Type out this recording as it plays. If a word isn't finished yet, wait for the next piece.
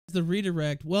the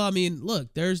redirect. Well, I mean,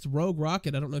 look, there's the Rogue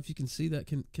Rocket. I don't know if you can see that.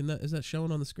 Can that, is that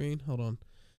showing on the screen? Hold on.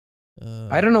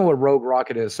 I don't know what Rogue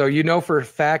Rocket is. So you know for a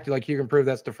fact, like you can prove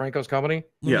that's DeFranco's company?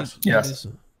 Yes.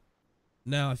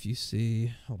 Now, if you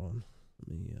see, hold on.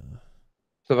 Let me.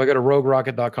 So if I go to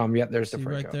roguerocket.com, yeah, there's DeFranco.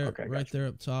 Right there, okay, right there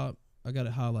up top. I got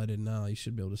it highlighted now. You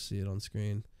should be able to see it on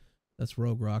screen. That's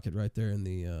Rogue Rocket right there in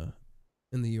the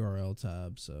URL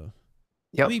tab. So.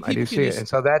 Yep, I do see it. And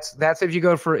so that's if you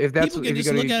go for if that's people can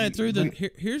just look at it through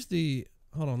the here's the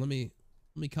hold on, let me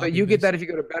copy. But you get that if you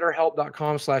go to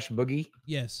betterhelp.com/boogie.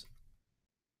 Yes.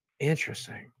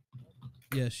 Interesting.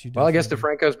 Yes, you do. Well, I guess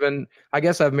DeFranco's been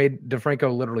I've made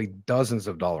DeFranco literally dozens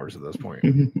of dollars at this point.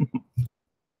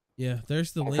 Yeah,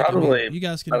 there's the link. Probably you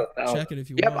guys can check it if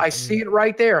you want. Yep, I see it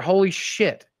right there. Holy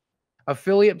shit.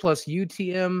 Affiliate plus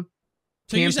UTM.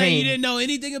 So you're saying you didn't know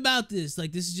anything about this?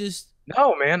 Like this is just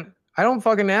no, man. I don't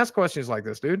fucking ask questions like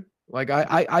this, dude. Like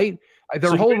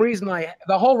the whole reason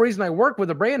I work with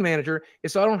a brand manager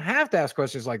is so I don't have to ask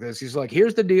questions like this. He's like,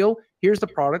 here's the deal, here's the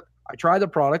product. I try the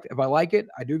product. If I like it,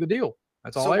 I do the deal.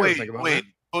 That's all I ever think about. Wait,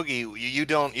 Boogie, you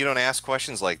don't ask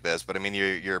questions like this, but I mean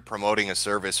you're promoting a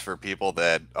service for people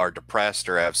that are depressed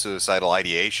or have suicidal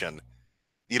ideation.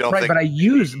 You don't think, but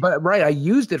I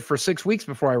used it for 6 weeks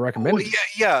before I recommended it.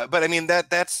 Yeah, but I mean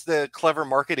that's the clever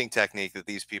marketing technique that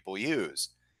these people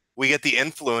use. We get the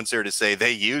influencer to say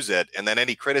they use it, and then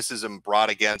any criticism brought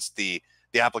against the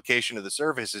application of the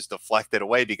service is deflected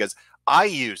away because I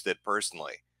used it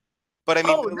personally. But I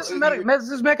mean, this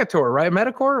is Mechator, right?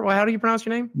 Metacore? Well, how do you pronounce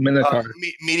your name?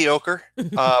 Mediocre.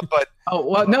 But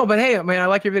but hey, man, I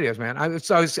like your videos, man. I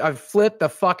flipped the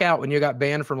fuck out when you got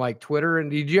banned from like Twitter. And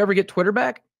did you ever get Twitter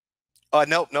back?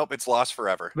 Nope, it's lost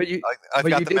forever. But I've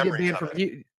got the memory of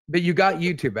it. But you got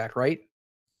YouTube back, right?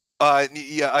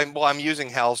 Yeah, I'm using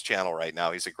Hal's channel right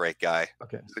now. He's a great guy.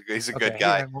 Okay, he's a good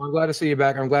guy. Yeah, well, I'm glad to see you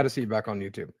back. I'm glad to see you back on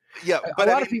YouTube. Yeah, but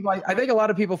a lot of people, I think a lot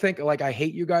of people think like I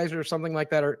hate you guys or something like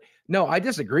that. Or no, I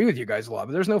disagree with you guys a lot.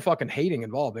 But there's no fucking hating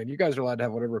involved, man. You guys are allowed to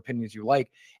have whatever opinions you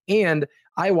like. And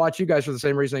I watch you guys for the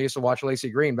same reason I used to watch Lacey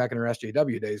Green back in her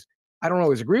SJW days. I don't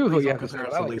always agree with what you have to say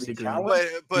about Lacey Green.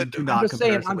 But I'm just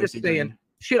saying.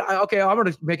 Shit, okay, I'm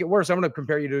going to make it worse. I'm going to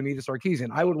compare you to Anita Sarkeesian.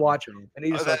 I would watch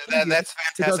Anita Sarkeesian. That's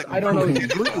fantastic. I don't know. We're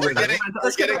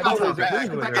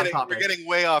getting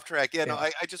way off track. Yeah, no,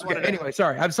 I just want to. Anyway,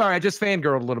 sorry. I'm sorry. I just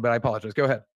fangirled a little bit. I apologize. Go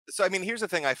ahead. So, I mean, here's the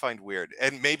thing I find weird,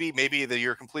 and maybe that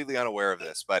you're completely unaware of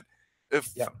this, but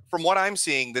from what I'm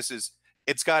seeing,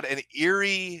 it's got an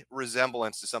eerie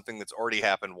resemblance to something that's already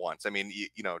happened once. I mean,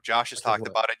 you know, Josh has talked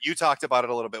about it. You talked about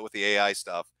it a little bit with the AI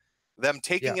stuff. Them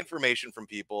taking information from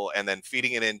people and then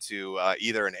feeding it into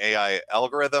either an AI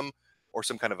algorithm or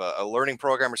some kind of a learning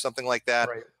program or something like that,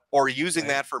 or using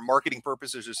that for marketing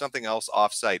purposes or something else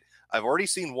offsite. I've already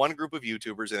seen one group of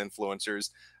YouTubers and influencers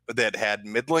that had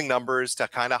middling numbers to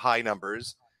kind of high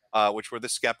numbers, which were the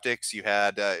skeptics. You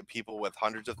had people with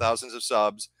hundreds of thousands of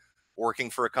subs working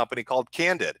for a company called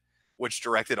Candid, which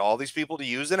directed all these people to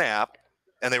use an app,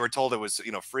 and they were told it was,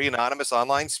 you know, free anonymous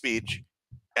online speech.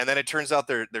 And then it turns out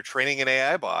they're training an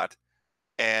AI bot,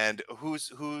 and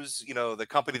who's you know the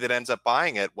company that ends up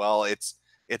buying it? Well, it's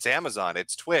Amazon,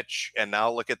 it's Twitch, and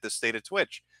now look at the state of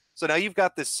Twitch. So now you've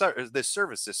got this service,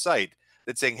 this site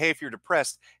that's saying, hey, if you're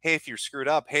depressed, hey, if you're screwed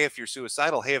up, hey, if you're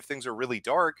suicidal, hey, if things are really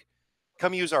dark,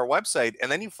 come use our website.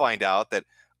 And then you find out that,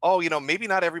 oh, you know, maybe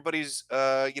not everybody's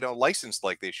you know, licensed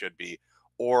like they should be,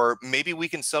 or maybe we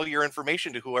can sell your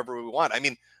information to whoever we want. I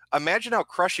mean, imagine how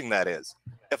crushing that is.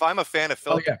 If I'm a fan of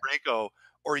Phil DeFranco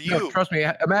or you, no, trust me.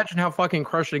 Imagine how fucking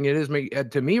crushing it is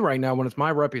to me right now when it's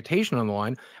my reputation on the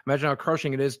line. Imagine how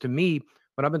crushing it is to me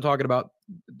when I've been talking about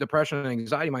depression and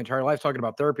anxiety my entire life, talking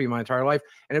about therapy my entire life.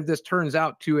 And if this turns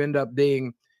out to end up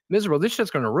being miserable, this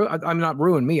shit's going to ruin. I'm not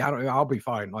ruin me. I'll be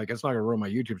fine. Like it's not going to ruin my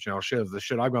YouTube channel. The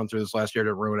shit I've gone through this last year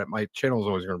to ruin it. My channel is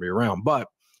always going to be around, but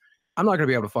I'm not going to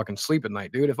be able to fucking sleep at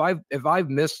night, dude. If I've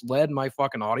misled my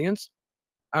fucking audience,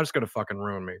 I'm just going to fucking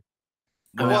ruin me.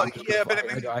 Well, yeah, but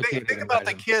think about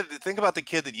the kid. Think about the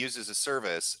kid that uses a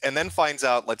service and then finds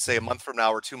out, let's say, a month from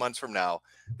now or 2 months from now,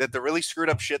 that the really screwed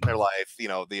up shit in their life, you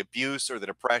know, the abuse or the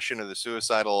depression or the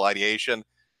suicidal ideation,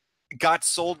 got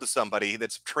sold to somebody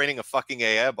that's training a fucking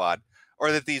AI bot,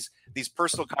 or that these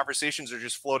personal conversations are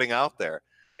just floating out there.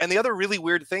 And the other really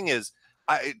weird thing is,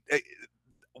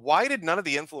 why did none of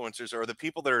the influencers or the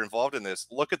people that are involved in this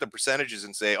look at the percentages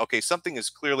and say, okay, something is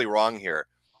clearly wrong here?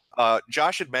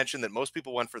 Josh had mentioned that most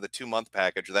people went for the 2-month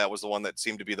package. That was the one that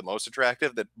seemed to be the most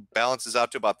attractive, that balances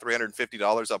out to about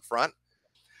 $350 up front.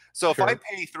 So if I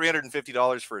pay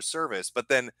 $350 for a service, but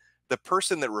then the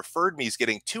person that referred me is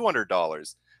getting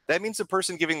 $200, that means the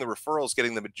person giving the referral is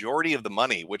getting the majority of the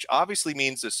money, which obviously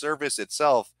means the service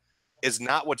itself is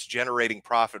not what's generating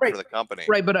profit for the company.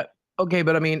 Right, but okay,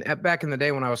 but I mean, back in the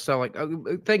day when I was selling,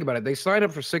 think about it. They signed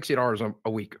up for $60 a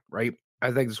week, right?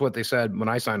 I think that's what they said when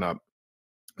I signed up.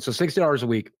 So $60 a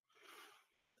week.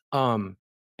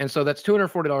 And so that's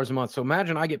 $240 a month. So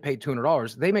imagine I get paid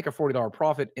 $200. They make a $40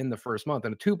 profit in the first month.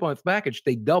 In a 2-month package,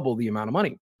 they double the amount of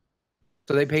money.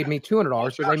 So they paid me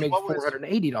 $200, so they made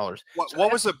 $480.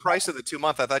 What was the price of the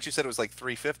 2-month? I thought you said it was like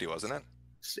 $350, wasn't it?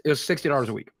 It was $60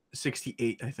 a week.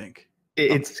 68, I think.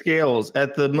 It scales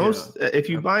at the most. If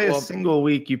you buy a single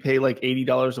week, you pay like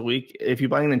 $80 a week. If you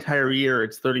buy an entire year,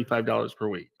 it's $35 per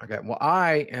week. Okay. Well,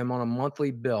 I am on a monthly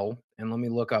bill, and let me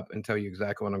look up and tell you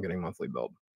exactly what I'm getting monthly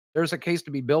billed. There's a case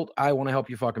to be built. I want to help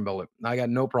you fucking build it. I got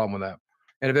no problem with that.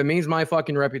 And if it means my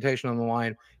fucking reputation on the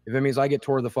line, if it means I get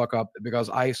tore the fuck up because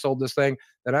I sold this thing,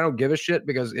 then I don't give a shit,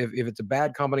 because if it's a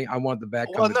bad company, I want the bad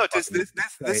company. Well, no,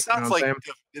 this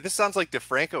sounds like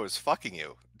DeFranco is fucking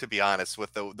you, to be honest,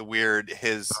 with the weird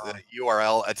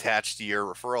URL attached to your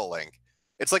referral link.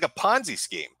 It's like a Ponzi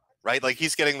scheme, right? Like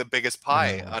he's getting the biggest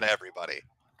pie on everybody.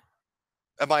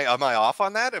 Am I off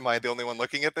on that? Am I the only one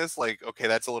looking at this? Like, okay,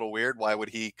 that's a little weird. Why would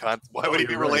he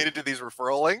be related to these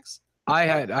referral links? I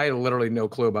had literally no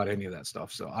clue about any of that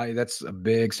stuff. So that's a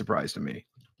big surprise to me.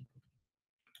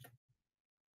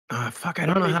 Fuck, I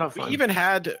don't know how to find.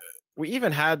 We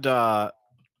even had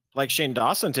like Shane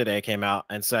Dawson today came out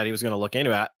and said he was going to look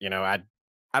into it. You know, I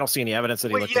don't see any evidence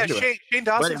that he looked into it. Shane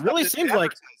Dawson really seems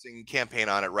like campaign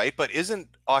on it, right? But isn't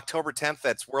October 10th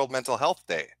that's World Mental Health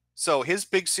Day? So his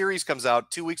big series comes out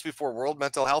 2 weeks before World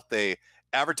Mental Health Day,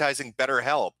 advertising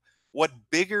Betterhelp. What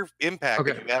bigger impact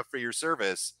do you have for your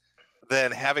service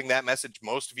than having that message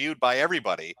most viewed by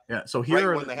everybody? Yeah. So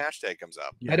here, when the hashtag comes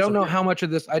up, I don't know how much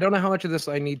of this. I don't know how much of this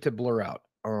I need to blur out.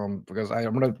 Because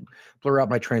I'm going to blur out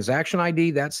my transaction ID.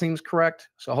 That seems correct.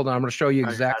 So hold on, I'm going to show you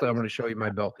exactly. I'm going to show you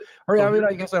my bill. Or I mean,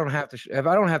 I guess I don't have to. If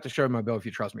I don't have to show you my bill, if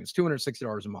you trust me, it's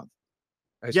 $260 a month.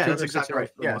 Yeah, that's exactly right.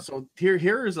 Yeah. So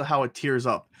here is how it tiers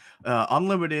up.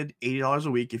 Unlimited $80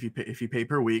 a week if you pay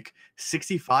per week.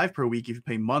 $65 per week if you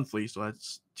pay monthly. So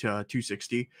that's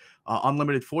 $260.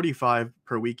 Unlimited $45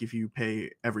 per week if you pay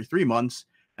every 3 months,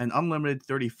 and unlimited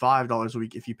 $35 a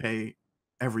week if you pay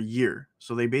every year.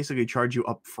 So they basically charge you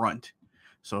up front.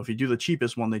 So if you do the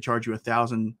cheapest one, they charge you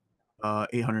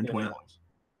 $1,820.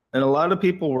 And a lot of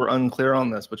people were unclear on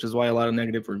this, which is why a lot of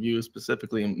negative reviews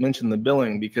specifically mention the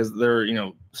billing, because they're,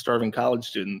 starving college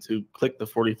students who click the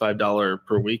 $45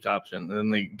 per week option, and then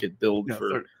they get billed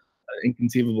for an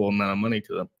inconceivable amount of money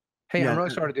to them. Hey, I'm really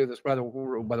sorry to do this, by the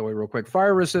way, real quick.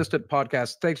 Fire Resistant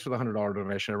Podcast, thanks for the $100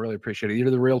 donation. I really appreciate it. You're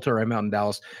the realtor. I'm out in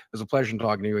Dallas. It was a pleasure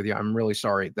talking to you with you. I'm really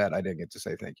sorry that I didn't get to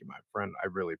say thank you, my friend. I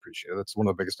really appreciate it. That's one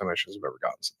of the biggest donations I've ever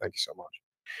gotten. So thank you so much.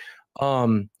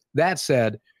 That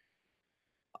said,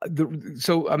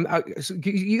 so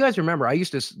you guys remember I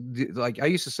used to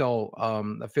sell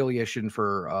affiliation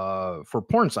for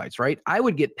porn sites, right? I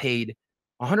would get paid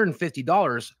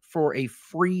 $150 for a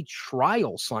free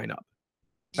trial sign up.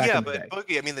 Yeah, but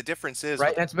Boogie, I mean, the difference is,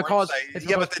 right? That's because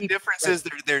the difference is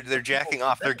they're jacking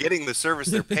off. They're getting the service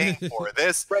they're paying for.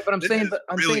 This, right? But I'm saying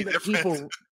that people,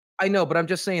 I know, but I'm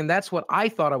just saying that's what I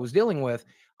thought I was dealing with.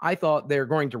 I thought they're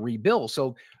going to rebill.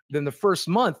 So then the first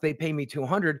month they pay me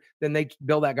 $200, then they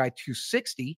bill that guy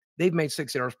 $260. They've made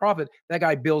 $60 profit. That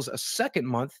guy bills a second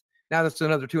month. Now that's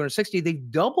another $260.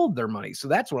 They've doubled their money. So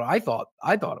that's what I thought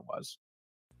it was.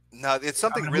 No, it's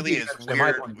something really is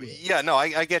weird. Yeah, no,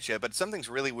 I get you, but something's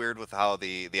really weird with how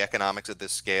the economics at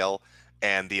this scale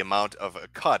and the amount of a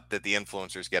cut that the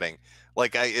influencer's getting.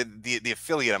 Like the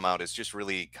affiliate amount is just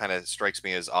really kind of strikes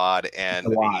me as odd, and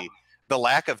the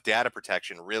lack of data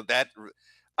protection.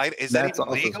 Is that even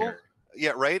legal?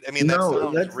 Yeah, right. I mean,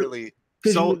 that's really.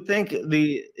 So you would think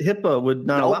the HIPAA would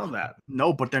not allow that.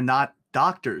 No, but they're not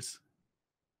doctors.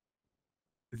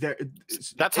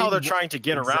 That's how they're trying to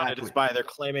get around it, is by they're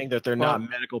claiming that they're not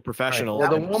medical professionals. Well,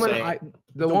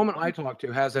 the woman I talked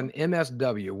to has an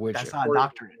MSW, which that's not a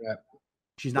doctorate.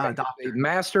 She's not a doctor.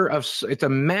 It's a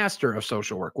master of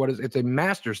social work. It's a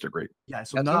master's degree. Yeah,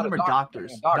 so none of them are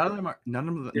doctors. None of them are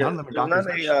doctors.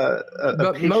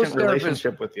 A patient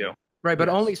relationship with you. Right, but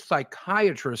only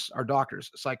psychiatrists are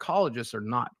doctors. Psychologists are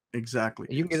not. Exactly.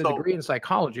 You can get a degree in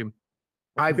psychology.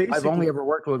 I've only ever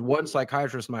worked with one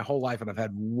psychiatrist my whole life, and I've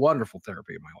had wonderful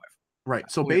therapy in my life. Right.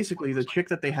 So basically, the chick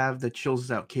that they have that chills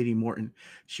out, Katie Morton,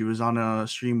 she was on a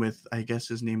stream with, I guess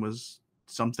his name was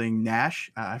something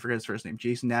Nash. I forget his first name.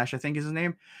 Jason Nash, I think is his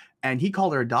name. And he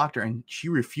called her a doctor, and she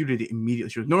refuted it immediately.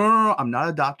 She was, no, I'm not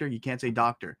a doctor. You can't say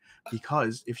doctor,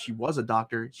 because if she was a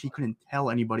doctor, she couldn't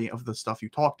tell anybody of the stuff you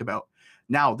talked about.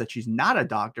 Now that she's not a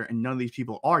doctor and none of these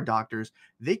people are doctors,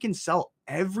 they can sell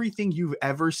everything you've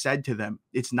ever said to them.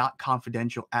 It's not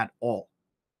confidential at all.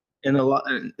 And a lot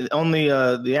on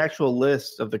the actual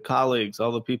list of the colleagues,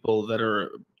 all the people that are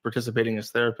participating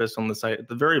as therapists on the site, at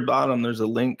the very bottom, there's a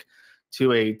link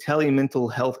to a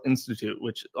Telemental Health Institute,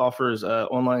 which offers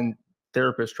online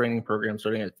therapist training program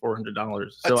starting at $400.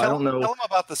 So I don't know. Tell him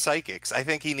about the psychics. I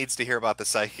think he needs to hear about the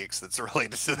psychics that's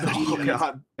related to this. Oh,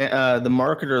 God. The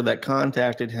marketer that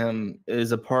contacted him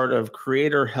is a part of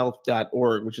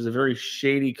creatorhealth.org, which is a very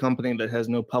shady company that has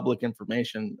no public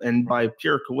information. And by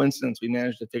pure coincidence, we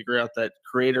managed to figure out that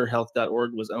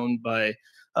creatorhealth.org was owned by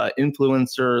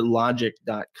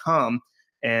influencerlogic.com.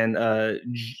 And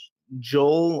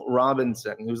Joel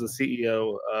Robinson, who's the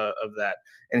CEO of that,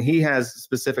 and he has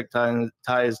specific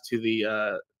ties to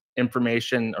the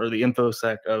information or the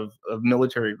infosec of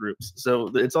military groups.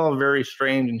 So it's all very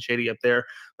strange and shady up there.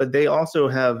 But they also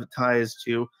have ties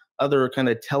to other kind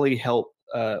of telehealth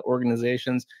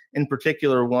organizations. In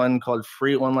particular, one called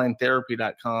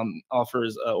freeonlinetherapy.com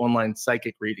offers online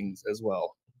psychic readings as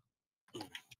well.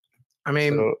 I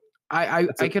mean, so, I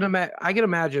can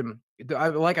imagine.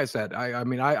 Like I said,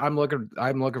 I'm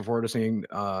looking forward to seeing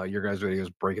your guys'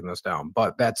 videos breaking this down.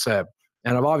 But that said,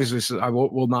 and I've obviously I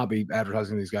will not be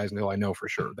advertising these guys until I know for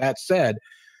sure. That said,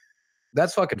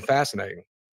 that's fucking fascinating.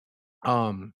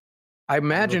 I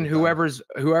imagine whoever's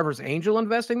angel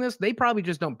investing this, they probably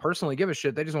just don't personally give a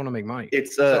shit. They just want to make money.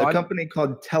 It's a company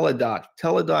called Teladoc.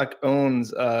 Teladoc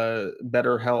owns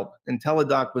BetterHelp, and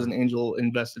Teladoc was an angel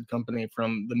invested company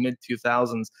from the mid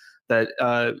 2000s that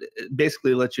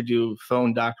basically lets you do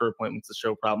phone doctor appointments to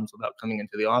show problems without coming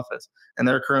into the office. And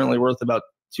they're currently worth about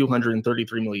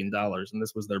 $233 million, and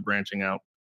this was their branching out.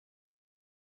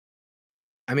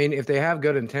 I mean, if they have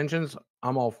good intentions,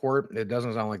 I'm all for it. It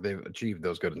doesn't sound like they've achieved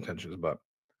those good intentions, but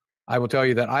I will tell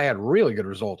you that I had really good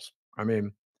results. I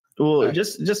mean, well,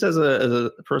 just as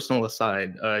a personal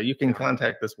aside, you can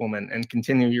contact this woman and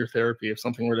continue your therapy if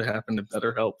something were to happen to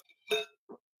BetterHelp.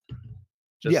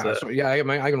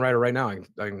 I can write her right now. I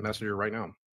can message her right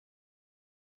now.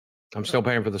 I'm still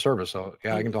paying for the service, so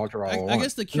yeah, I can talk to her all I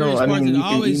guess the curious part that I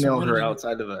always email her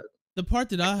outside of that. The part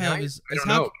that I have is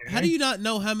how do you not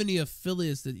know how many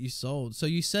affiliates that you sold? So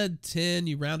you said 10,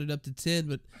 you rounded up to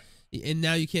 10, and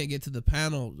now you can't get to the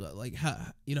panel. Like how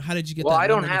did you get? Well, I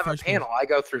don't have a panel. I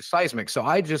go through Seismic, so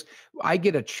I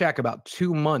get a check about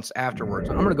 2 months afterwards.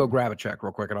 I'm gonna go grab a check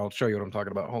real quick, and I'll show you what I'm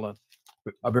talking about. Hold on,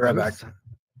 I'll be right back.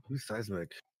 Who's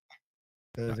Seismic?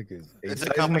 It's a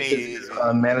company,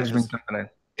 management company.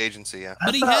 Agency, yeah.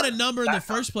 But he had a number in the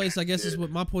first place, I guess is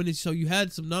what my point is. So you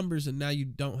had some numbers and now you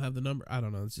don't have the number. I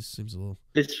don't know. It just seems a little.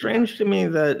 It's strange to me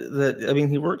that I mean,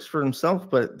 he works for himself,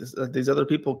 but these other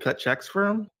people cut checks for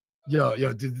him. Yo,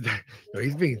 dude,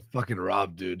 he's being fucking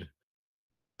robbed, dude.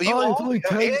 You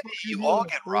all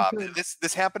get robbed.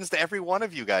 This happens to every one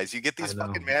of you guys. You get these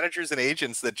fucking managers and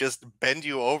agents that just bend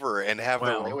you over and have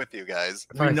their way with you guys.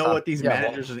 We know what these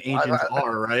managers and agents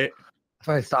are, right? If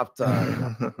I stopped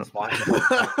watching.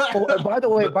 By the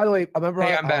way, I remember.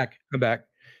 Hey, I'm back.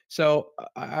 So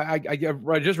I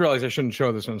just realized I shouldn't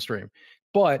show this on stream,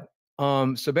 but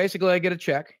so basically I get a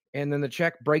check, and then the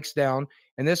check breaks down,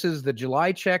 and this is the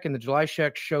July check, and the July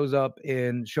check showed up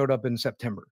in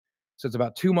September, so it's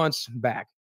about 2 months back,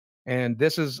 and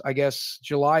this is, I guess,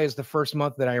 July is the first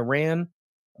month that I ran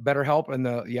BetterHelp, in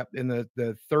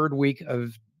the third week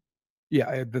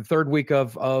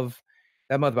of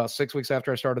that month, about 6 weeks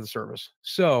after I started the service.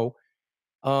 So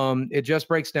it just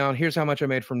breaks down. Here's how much I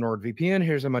made from NordVPN.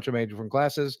 Here's how much I made from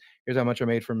glasses. Here's how much I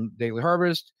made from Daily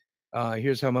Harvest.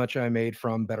 Here's how much I made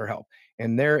from BetterHelp.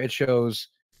 And there it shows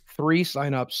 3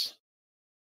 signups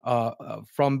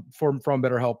from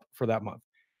BetterHelp for that month.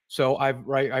 So I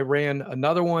ran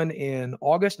another one in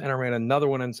August, and I ran another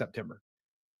one in September,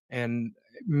 and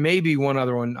maybe one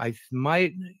other one. I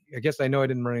guess I know I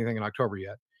didn't run anything in October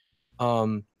yet.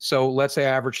 So let's say I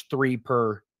average 3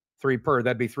 per,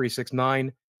 that'd be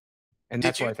 369. And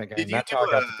that's what I think.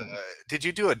 Did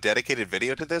you do a dedicated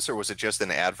video to this, or was it just an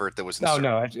advert that was?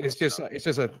 No, it's just a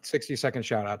 60-second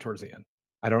shout out towards the end.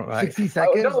 I don't 60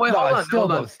 seconds. No, wait,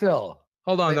 hold on.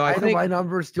 Hold on, though. I think my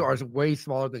numbers are way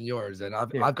smaller than yours, and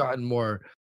I've gotten more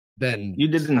than you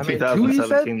did in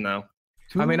 2017, though.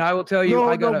 I mean, I will tell you,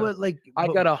 I got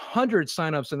 100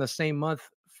 signups in the same month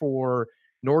for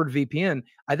NordVPN.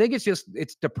 I think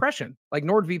it's depression. Like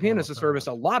NordVPN is a service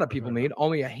a lot of people need.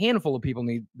 Only a handful of people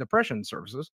need depression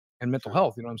services and mental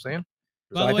health. You know what I'm saying?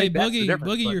 By the way,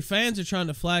 Boogie, your fans are trying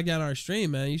to flag down our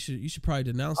stream, man. You should probably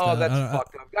denounce that. Oh, that's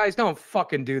fucked up. Guys, don't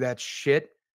fucking do that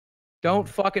shit. Don't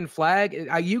fucking flag.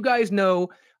 You guys know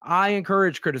I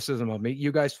encourage criticism of me.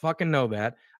 You guys fucking know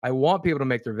that. I want people to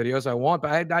make their videos.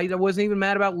 I wasn't even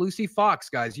mad about Lucy Fox,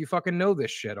 guys. You fucking know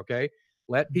this shit, okay?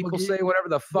 Let people say whatever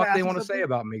the fuck they want to say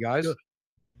about me, guys. I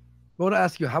want to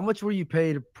ask you, how much were you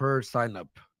paid per sign up?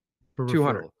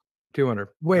 200. 200.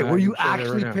 Wait, were you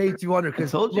actually paid 200?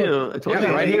 Because I told you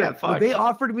right here. They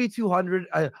offered me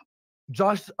 200.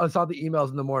 Josh saw the emails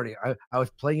in the morning. I was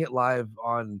playing it live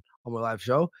on my live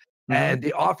show, and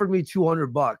they offered me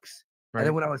 $200. Right. And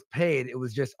then when I was paid, it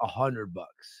was just $100.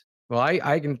 Well,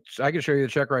 I can show you the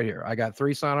check right here. I got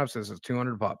 3 signups. This is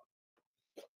 200 pop.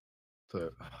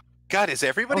 So. God, is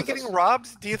everybody getting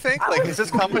robbed? Do you think? Like, is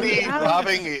this company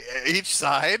robbing each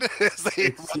side as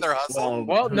they run their hustle?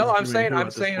 Well, no, I'm saying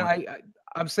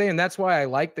that's why I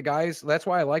like the guys. That's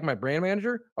why I like my brand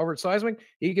manager over at Seismic.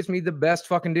 He gets me the best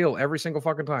fucking deal every single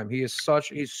fucking time. He's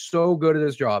so good at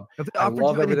his job. I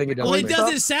love everything he does. Well, it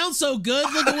doesn't sound so good.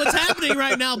 Look at what's happening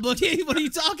right now, Boogie. What are you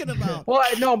talking about? Well,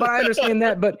 no, but I understand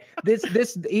that. But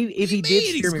if he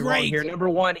did steer me wrong here, number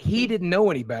one, he didn't know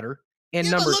any better. And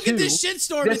yeah, number look 2, at this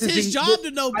shitstorm. It's his job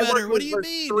to know better. What do you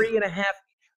mean? 3.5.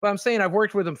 But I'm saying I've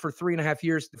worked with him for 3.5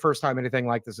 years. The first time anything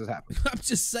like this has happened. I'm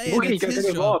just saying. It's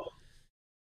his job.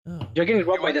 You're getting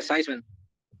robbed by the Seisman.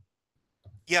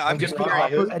 Yeah, I'm just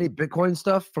any Bitcoin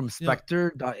stuff from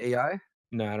Spectre.ai.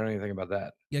 No, I don't know anything about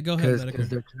that. Yeah, go ahead. Because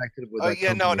they're connected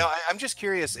with. No. I'm just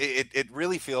curious. It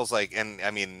really feels like, and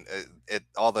I mean,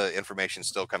 all the information's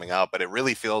still coming out, but it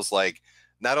really feels like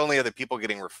not only are the people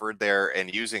getting referred there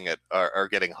and using it are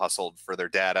getting hustled for their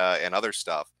data and other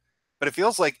stuff, but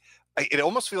it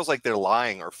almost feels like they're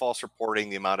lying or false reporting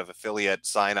the amount of affiliate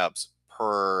signups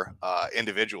per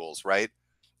individuals, right?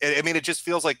 I mean, it just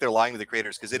feels like they're lying to the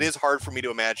creators, because it is hard for me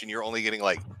to imagine you're only getting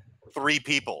like 3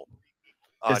 people.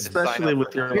 Especially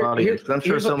with your audience. I'm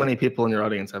sure so many people in your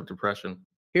audience have depression.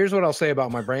 Here's what I'll say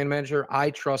about my brand manager. I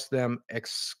trust them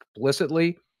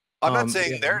explicitly. I'm not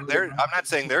saying I'm not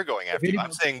saying they're going after you.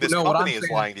 I'm saying this company is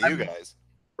lying to you guys.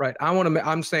 Right.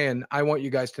 I'm saying I want you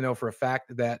guys to know for a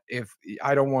fact that if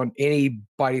I don't want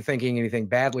anybody thinking anything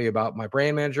badly about my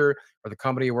brand manager or the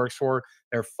company he works for,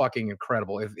 they're fucking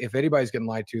incredible. If anybody's getting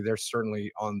lied to, they're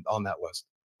certainly on that list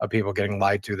of people getting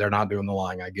lied to. They're not doing the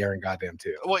lying. I guarantee goddamn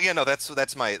too. Well, yeah, no,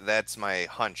 that's my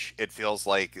hunch. It feels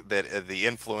like that the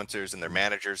influencers and their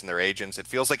managers and their agents, it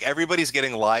feels like everybody's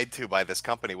getting lied to by this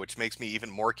company, which makes me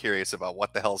even more curious about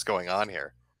what the hell's going on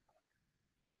here.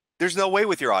 There's no way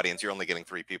with your audience you're only getting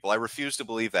 3 people. I refuse to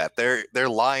believe that. They're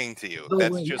lying to you.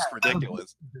 That's just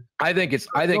ridiculous. I think it's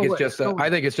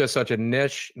just such a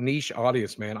niche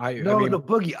audience, man. I mean,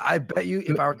 Boogie. I bet you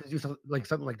if I were to do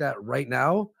something like that right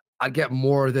now, I'd get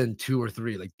more than 2 or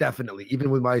 3, like definitely, even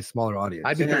with my smaller audience.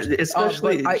 I do,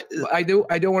 especially. I do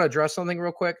want to address something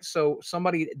real quick. So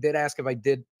somebody did ask if I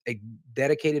did a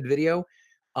dedicated video.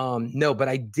 No, but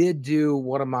I did do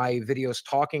one of my videos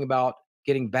talking about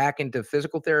getting back into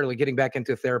physical therapy, getting back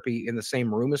into therapy in the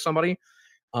same room as somebody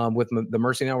with the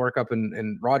Mercy Network up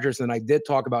in Rogers. And I did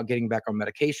talk about getting back on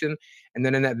medication. And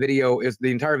then in that video, the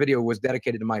entire video was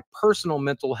dedicated to my personal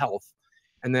mental health.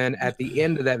 And then at the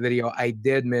end of that video, I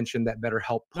did mention that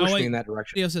BetterHelp pushed me in that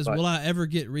direction. Video says, "Will I ever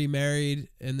get remarried?"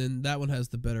 And then that one has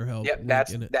the BetterHelp. Yeah,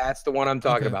 that's the one I'm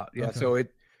talking about. Yeah, okay. So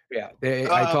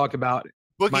I talked about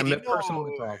Boogie, my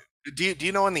personal talk. Do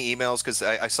you know in the emails, because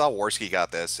I saw Warski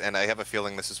got this, and I have a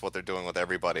feeling this is what they're doing with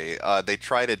everybody. They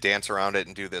try to dance around it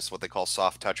and do this, what they call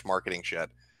soft touch marketing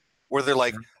shit, where they're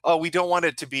like, "Oh, we don't want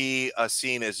it to be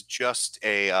seen as just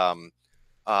a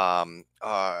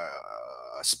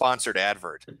sponsored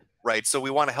advert, right? So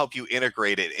we want to help you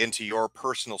integrate it into your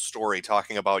personal story,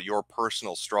 talking about your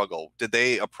personal struggle." Did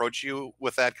they approach you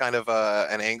with that kind of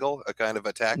an angle, a kind of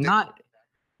a tactic?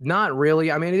 Not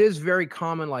really. I mean, it is very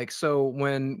common. Like, so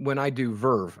when I do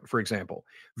Verve, for example,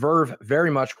 Verve very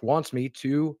much wants me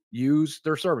to use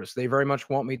their service. They very much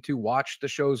want me to watch the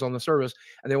shows on the service,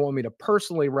 and they want me to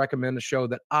personally recommend a show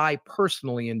that I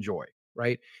personally enjoy.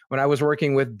 Right. When I was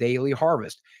working with Daily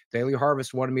Harvest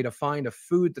wanted me to find a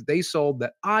food that they sold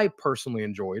that I personally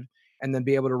enjoyed, and then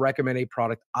be able to recommend a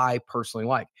product I personally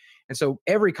like. And so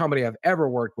every company I've ever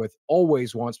worked with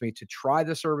always wants me to try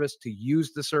the service, to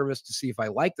use the service, to see if I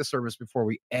like the service before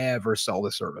we ever sell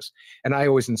the service. And I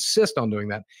always insist on doing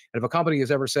that. And if a company has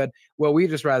ever said, "Well, we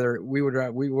don't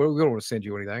want to send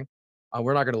you anything.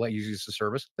 We're not going to let you use the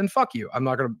service," then fuck you. I'm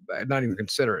not even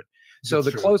consider it. So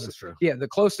the closest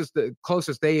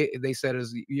they said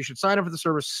is you should sign up for the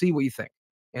service, see what you think.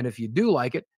 And if you do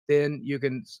like it, then you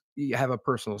have a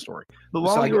personal story. But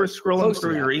while you were scrolling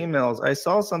through your emails, I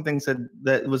saw something said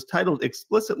that was titled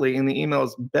explicitly in the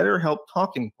emails, BetterHelp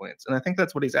Talking Points. And I think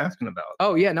that's what he's asking about.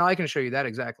 Oh, yeah. Now I can show you that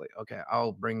exactly. Okay.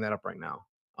 I'll bring that up right now.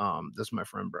 This is my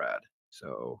friend Brad.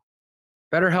 So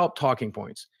BetterHelp Talking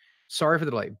Points. Sorry for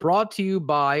the delay. Brought to you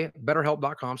by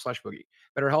betterhelp.com/boogie.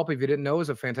 BetterHelp, if you didn't know, is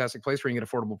a fantastic place where you can get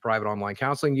affordable private online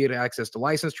counseling. You get access to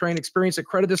licensed, trained, experienced,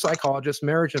 accredited psychologists,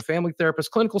 marriage and family therapists,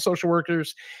 clinical social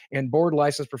workers, and board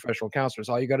licensed professional counselors.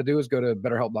 All you got to do is go to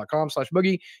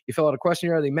betterhelp.com/boogie. You fill out a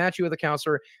questionnaire, they match you with a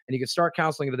counselor, and you can start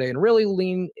counseling today and really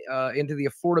lean into the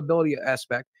affordability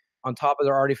aspect. On top of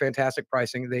their already fantastic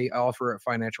pricing, they offer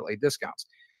financial aid discounts.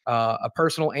 A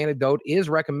personal anecdote is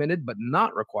recommended, but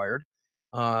not required.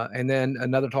 And then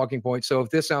another talking point. So if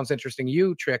this sounds interesting to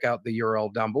you, check out the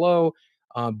URL down below.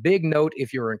 Big note,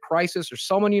 if you're in crisis or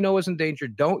someone you know is in danger,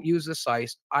 don't use this site.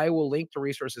 I will link to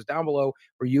resources down below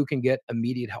where you can get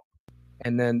immediate help.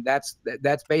 And then that's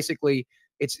basically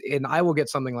and I will get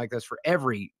something like this for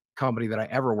every company that I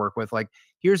ever work with. Like,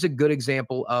 here's a good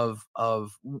example of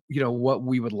what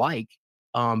we would like,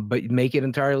 but make it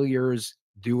entirely yours.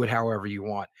 Do it however you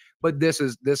want. But this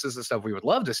is the stuff we would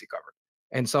love to see covered.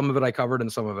 And some of it I covered and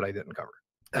some of it I didn't cover.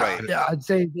 Right. Yeah, I'd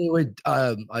say they would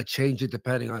change it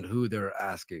depending on who they're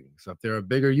asking. So if they're a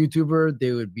bigger YouTuber,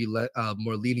 they would be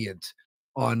more lenient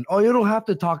on, oh, you don't have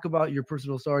to talk about your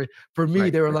personal story. For me,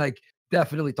 they were like,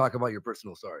 definitely talk about your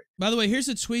personal story. By the way, here's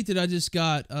a tweet that I just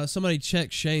got. Somebody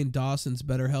checked Shane Dawson's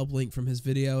BetterHelp link from his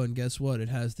video, and guess what? It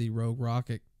has the Rogue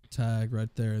Rocket tag right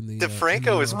there in the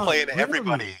DeFranco is playing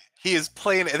everybody. He is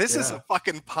playing, and this is a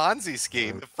fucking Ponzi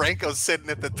scheme. DeFranco's sitting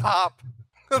at the top.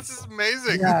 This is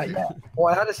amazing. Yeah.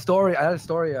 Well, I had a story. I was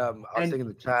thinking in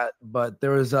the chat, but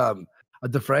there was a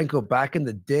DeFranco back in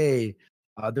the day.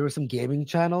 There were some gaming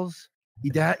channels.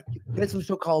 He had some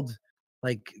show called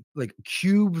like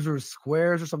Cubes or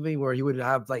Squares or something, where he would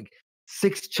have like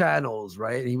 6 channels,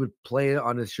 right? And he would play it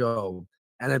on his show,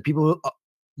 and then people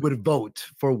would vote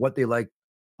for what they like,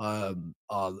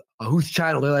 whose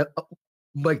channel they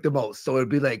like the most. So it'd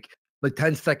be like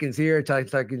 10 seconds here, 10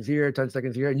 seconds here, 10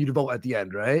 seconds here, and you'd vote at the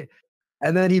end, right?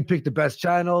 And then he'd pick the best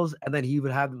channels, and then he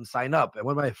would have them sign up. And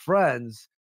one of my friends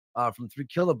from 3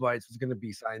 Kilobytes was going to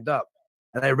be signed up.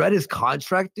 And I read his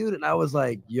contract, dude, and I was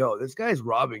like, yo, this guy's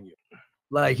robbing you.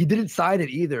 Like, he didn't sign it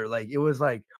either. Like, it was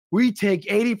like, we take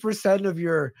 80% of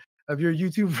your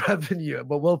YouTube revenue,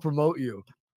 but we'll promote you.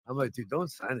 I'm like, dude, don't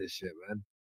sign this shit,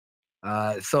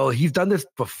 man. So he's done this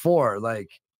before. Like,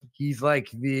 he's like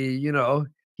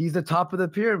he's the top of the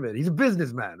pyramid. He's a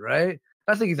businessman, right?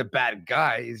 I think he's a bad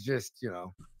guy. He's just,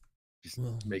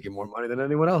 making more money than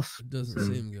anyone else. It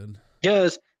doesn't seem good.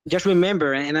 Just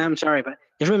remember, and I'm sorry, but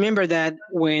just remember that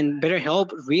when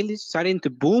BetterHelp really started to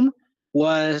boom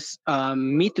was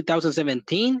mid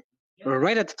 2017,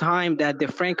 right at the time that the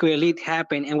Franco Elite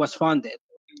happened and was funded.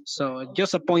 So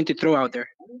just a point to throw out there.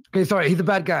 Okay, sorry, he's a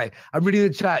bad guy. I'm reading the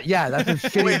chat. Yeah, that's a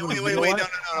shitty. Wait, no.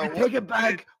 Take it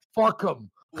back. Fuck him.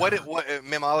 What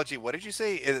Memology, what did you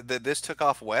say that this took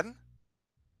off when?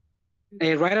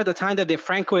 Right at the time that the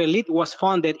Franco Elite was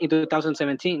funded in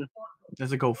 2017.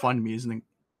 There's a GoFundMe, isn't it?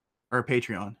 Or a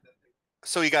Patreon.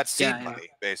 So you got seed money,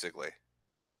 basically.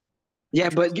 Yeah,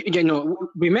 but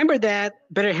remember that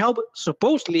BetterHelp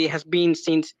supposedly has been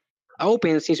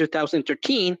open since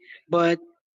 2013, but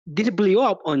did blow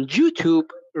up on YouTube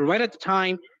right at the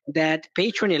time that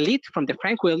Patreon Elite from the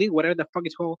Franco Elite, whatever the fuck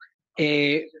it's called,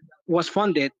 was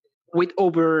funded with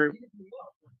over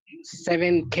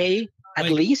 7K at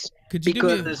least. Could you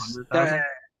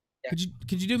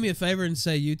could you do me a favor and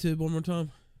say YouTube one more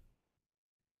time?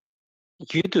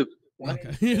 YouTube.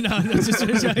 Okay.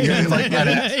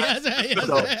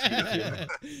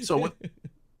 So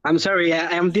I'm sorry,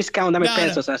 I'm discount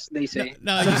pesos, as they say.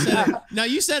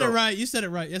 You said it right. You said it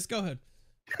right. Yes, go ahead.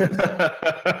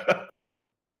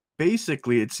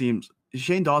 Basically, it seems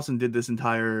Shane Dawson did this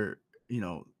entire,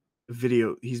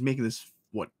 video. He's making this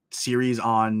series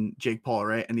on Jake Paul,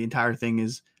 right? And the entire thing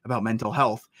is about mental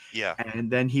health. Yeah.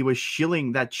 And then he was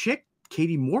shilling that chick,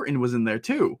 Katie Morton, was in there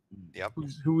too. Yep.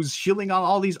 Who's shilling on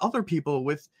all these other people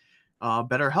with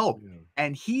BetterHelp. Yeah.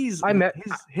 And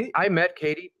I met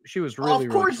Katie. She was really,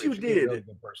 of course really you did. Really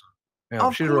good person. Yeah,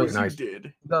 she's really nice.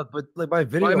 Did. No, but like my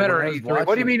video, I met her at E3.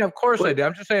 What do you mean? Of course I did.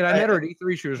 I'm just saying I met her at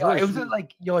E3. She was really. It was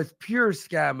like it's pure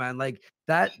scam, man. Like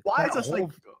that. Why is this like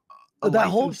that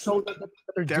whole show that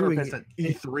they're doing at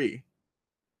E3?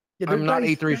 Yeah, I'm not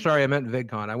E3. Sorry, I meant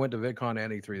VidCon. I went to VidCon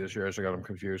and E3 this year, so I got them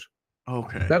confused.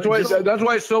 Okay. That's why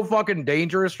it's so fucking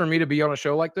dangerous for me to be on a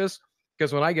show like this,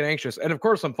 because when I get anxious, and of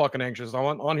course I'm fucking anxious.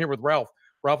 I'm on here with Ralph.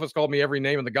 Ralph has called me every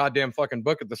name in the goddamn fucking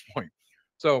book at this point.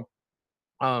 So,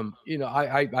 you know,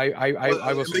 I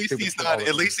at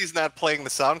least he's not playing the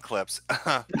sound clips.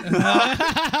 Yeah,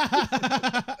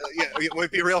 it would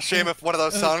be a real shame if one of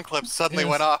those sound clips suddenly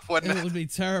went off. Wouldn't it? It would be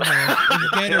terrible.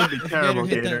 Gator hit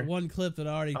Gator. that one clip that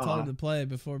I already told him to play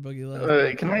before Boogie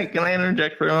left. Can I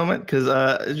interject for a moment? Because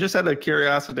just out of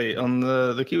curiosity, on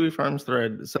the Kiwi Farms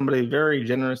thread, somebody very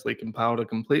generously compiled a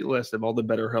complete list of all the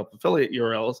BetterHelp affiliate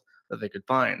URLs that they could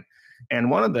find,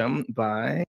 and one of them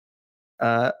by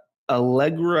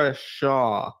Allegra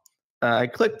Shaw. I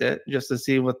clicked it just to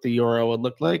see what the URL would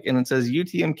look like, and it says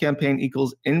UTM campaign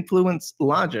equals Influence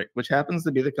Logic, which happens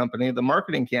to be the company, the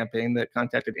marketing campaign that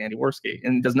contacted Andy Worski,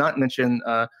 and does not mention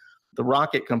the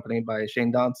Rocket Company by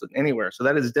Shane Dodson anywhere. So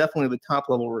that is definitely the top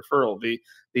level referral.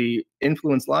 The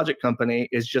Influence Logic company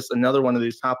is just another one of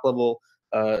these top level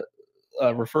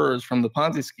referrers from the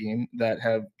Ponzi scheme that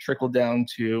have trickled down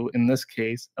to, in this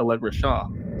case, Allegra Shaw.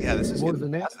 Yeah, this is what was the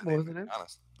name? What was the name?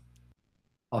 Honest.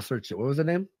 I'll search it. What was the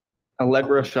name?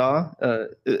 Allegra Shaw.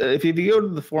 If you go to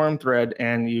the forum thread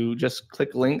and you just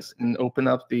click links and open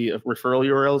up the referral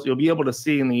URLs, you'll be able to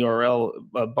see in the URL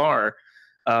bar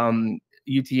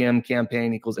UTM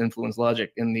campaign equals Influence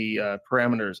Logic in the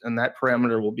parameters, and that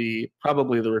parameter will be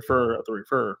probably the referrer of the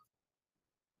referrer.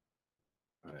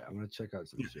 All right, I'm gonna check out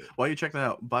some shit. While you check that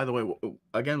out, by the way,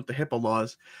 again with the HIPAA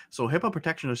laws, so HIPAA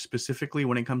protection is specifically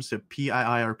when it comes to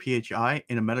PII or PHI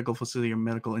in a medical facility or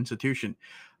medical institution,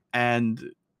 and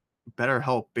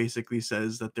BetterHelp basically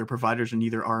says that their providers are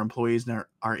neither our employees nor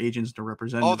our agents nor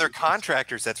representatives. Oh, they're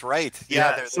contractors. That's right.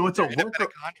 Yeah, so it's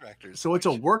contractors. So it's a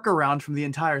workaround from the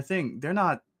entire thing. They're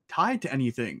not tied to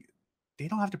anything. They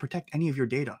don't have to protect any of your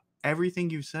data.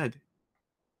 Everything you said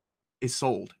is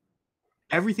sold.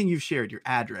 Everything you've shared, your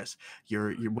address,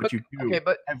 your what you do. Okay,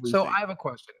 but everything. So I have a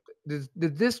question.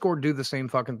 Did Discord do the same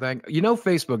fucking thing? You know,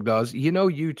 Facebook does. You know,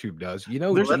 YouTube does. You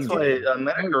know, that's why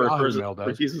Medicare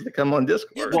refuses to come on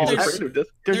Discord. Yeah,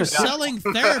 they're selling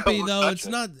therapy though. It's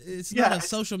not a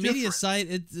social media site.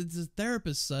 It's a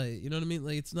therapist site. You know what I mean?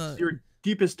 Like it's not. Your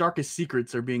deepest, darkest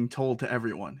secrets are being told to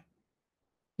everyone.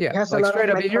 Yeah, like straight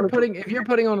up. If you're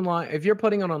putting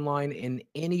online in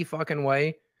any fucking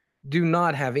way, do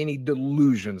not have any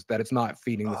delusions that it's not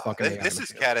feeding the fucking this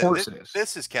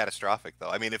is catastrophic though.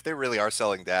 I mean, if they really are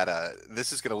selling data,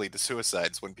 this is going to lead to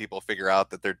suicides when people figure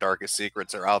out that their darkest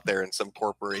secrets are out there in some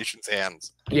corporation's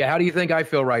hands. Yeah, how do you think I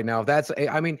feel right now?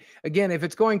 I mean, again, if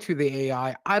it's going to the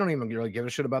AI, I don't even really give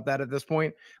a shit about that at this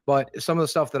point. But some of the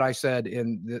stuff that I said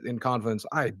in confidence,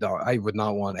 I would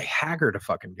not want a hacker to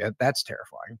fucking get. That's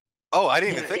terrifying. Oh, I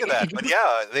didn't even think of that. But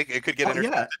yeah, it could get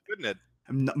intercepted, couldn't it?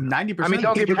 90%. I mean,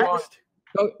 don't get me wrong.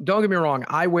 Don't get me wrong.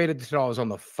 I waited until I was on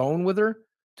the phone with her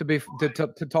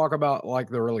to talk about like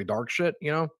the really dark shit,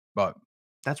 you know. But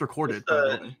that's recorded.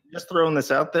 Just throwing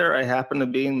this out there. I happen to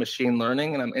be in machine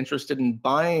learning, and I'm interested in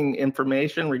buying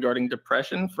information regarding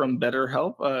depression from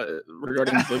BetterHelp.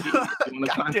 Regarding Boogie, if you want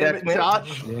to contact me,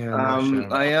 Josh. Yeah,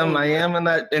 I am in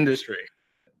that industry.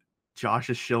 Josh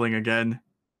is shilling again.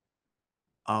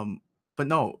 But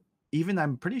no, even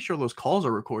I'm pretty sure those calls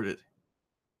are recorded.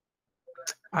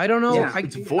 I don't know. Yeah, I'm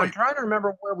trying to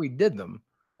remember where we did them.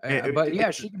 But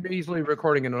yeah, she can be easily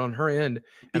recording it on her end.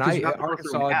 And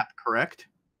Arkansas app, correct?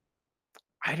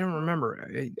 I don't remember.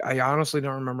 I honestly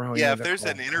don't remember how. Yeah, if there's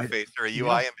an interface or a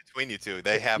UI in between you two,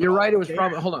 they have. You're right. It was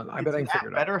probably. Hold on. I bet I can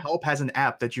figure it out. BetterHelp has an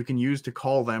app that you can use to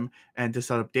call them and to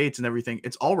set up dates and everything.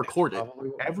 It's all recorded.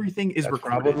 Everything is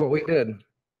recorded. Probably what we did.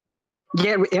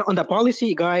 Yeah, on the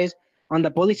policy, guys. On the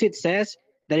policy, it says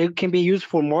that it can be used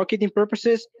for marketing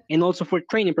purposes and also for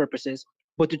training purposes.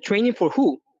 But the training for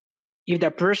who? If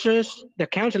the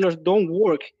counselors don't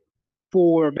work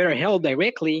for BetterHelp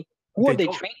directly, who are they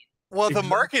training? Well, the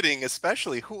marketing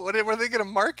especially. What are they going to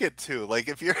market to? Like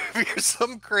if you're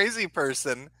some crazy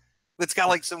person that's got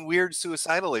like some weird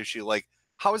suicidal issue, like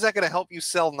how is that going to help you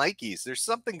sell Nikes? There's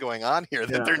something going on here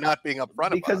that they're not being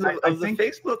upfront because of the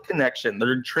Facebook connection.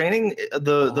 They're training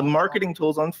the marketing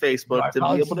tools on Facebook to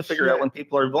be able to figure out when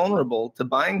people are vulnerable to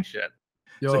buying shit.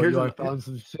 I found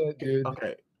some shit, dude.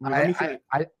 Okay.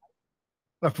 I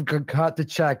forgot to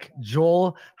check.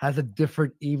 Joel has a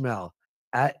different email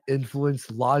at Influence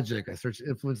Logic. I searched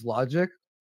Influence Logic,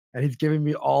 and he's giving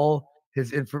me all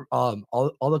his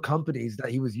all the companies that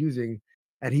he was using,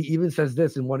 and he even says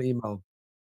this in one email.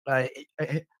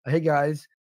 Hey guys,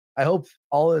 I hope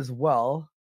all is well.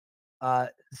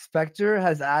 Spectre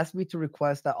has asked me to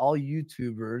request that all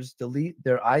YouTubers delete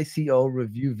their ICO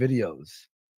review videos.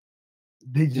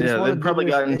 They probably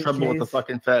got in trouble with the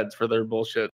fucking feds for their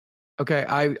bullshit. Okay,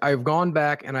 I've gone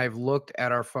back and I've looked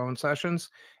at our phone sessions,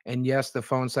 and yes, the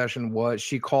phone session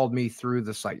she called me through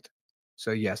the site.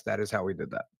 So yes, that is how we did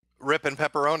that. ripping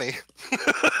pepperoni.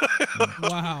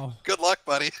 Wow. Good luck,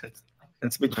 buddy.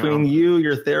 It's between you,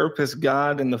 your therapist,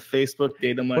 God, and the Facebook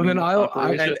data money. Well,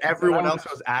 then and everyone else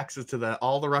has access to that.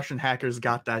 All the Russian hackers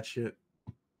got that shit.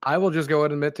 I will just go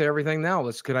ahead and admit to everything now.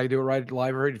 Could I do it right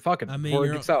live or fuck it? I mean, before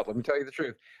it gets out, let me tell you the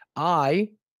truth. I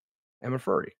am a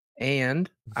furry, and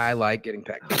I like getting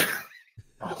pegged.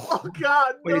 Oh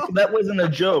God! Wait, no. so that wasn't a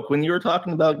joke. When you were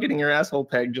talking about getting your asshole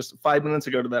pegged just 5 minutes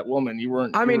ago to that woman, you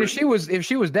weren't. I mean, if she was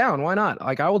down, why not?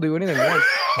 Like, I will do anything once.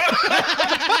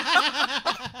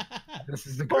 This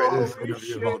is the greatest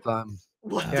interview of all time.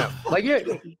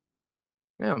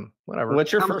 Yeah, whatever.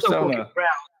 What's your persona?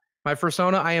 My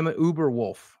persona, I am an Uber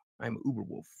wolf. I'm Uber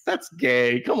wolf. That's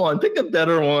gay. Come on, pick a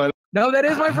better one. No, that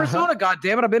is my persona. God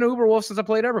damn it! I've been Uber wolf since I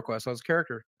played EverQuest. I was a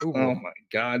character. Uber Oh wolf. my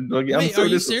God, Boogie, I'm so are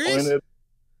you disappointed. serious?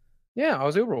 Yeah, I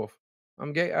was Uber wolf.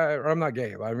 I'm gay. I'm not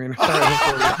gay. I mean,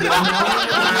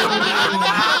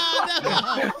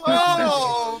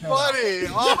 Oh, buddy.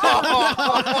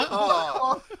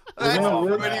 Oh. We're gonna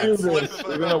work through this.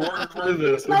 We're gonna work through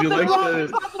this. Would you like to?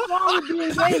 Nothing wrong with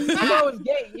being gay. Even if I was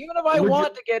gay, even if I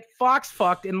want to get fox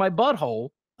fucked in my butthole,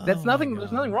 that's nothing.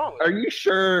 There's nothing wrong with Are you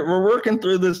sure? We're working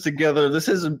through this together. This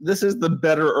is the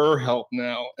better help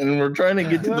now, and we're trying to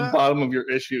get to the bottom of your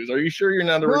issues. Are you sure you're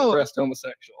not a repressed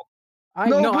homosexual? I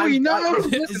know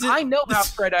how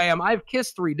straight I am. I've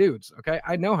kissed 3 dudes. Okay,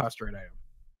 I know how straight I am.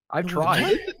 I've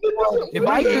tried. If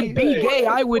I could be gay,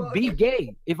 I would be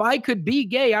gay. If I could be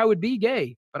gay, I would be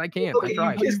gay. But I can't. I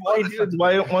tried.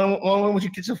 Why would you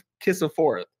kiss a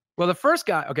fourth? Well, the first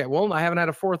guy. Okay, well, I haven't had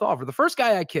a fourth offer. The first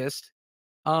guy I kissed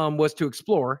was to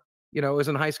explore. You know, it was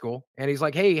in high school, and he's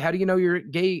like, "Hey, how do you know you're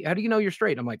gay? How do you know you're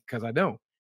straight?" I'm like, "Because I don't."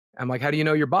 I'm like, "How do you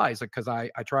know you're bi?" He's like, "Because I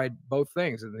tried both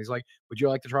things." And he's like, "Would you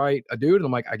like to try a dude?" And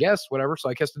I'm like, "I guess, whatever." So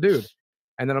I kissed a dude.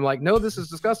 And then I'm like, "No, this is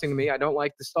disgusting to me. I don't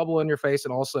like the stubble in your face.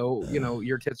 And also, you know,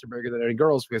 your tits are bigger than any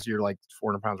girls because you're like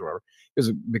 400 pounds or whatever." He was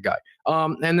a big guy.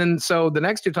 And then so the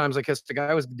next 2 times I kissed a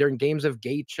guy was during Games of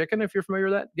Gay Chicken, if you're familiar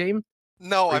with that game.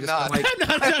 No, I'm not. Like,